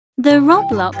the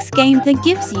Roblox game that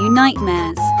gives you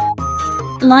nightmares.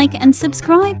 Like and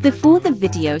subscribe before the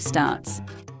video starts.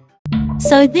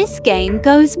 So this game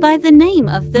goes by the name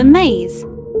of The Maze.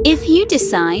 If you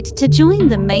decide to join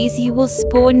the maze, you will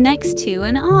spawn next to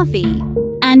an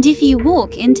RV. And if you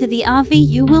walk into the RV,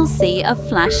 you will see a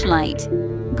flashlight.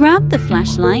 Grab the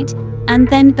flashlight and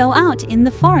then go out in the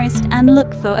forest and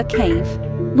look for a cave.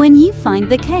 When you find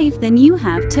the cave, then you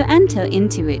have to enter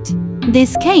into it.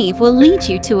 This cave will lead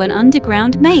you to an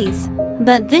underground maze.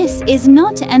 But this is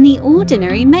not any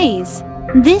ordinary maze.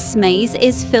 This maze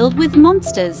is filled with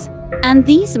monsters, and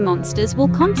these monsters will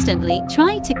constantly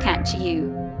try to catch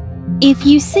you. If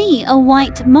you see a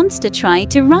white monster, try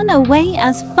to run away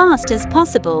as fast as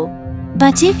possible.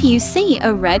 But if you see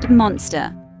a red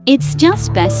monster, it's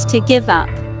just best to give up.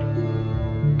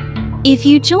 If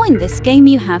you join this game,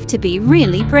 you have to be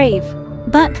really brave.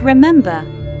 But remember,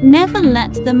 never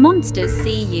let the monsters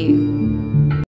see you.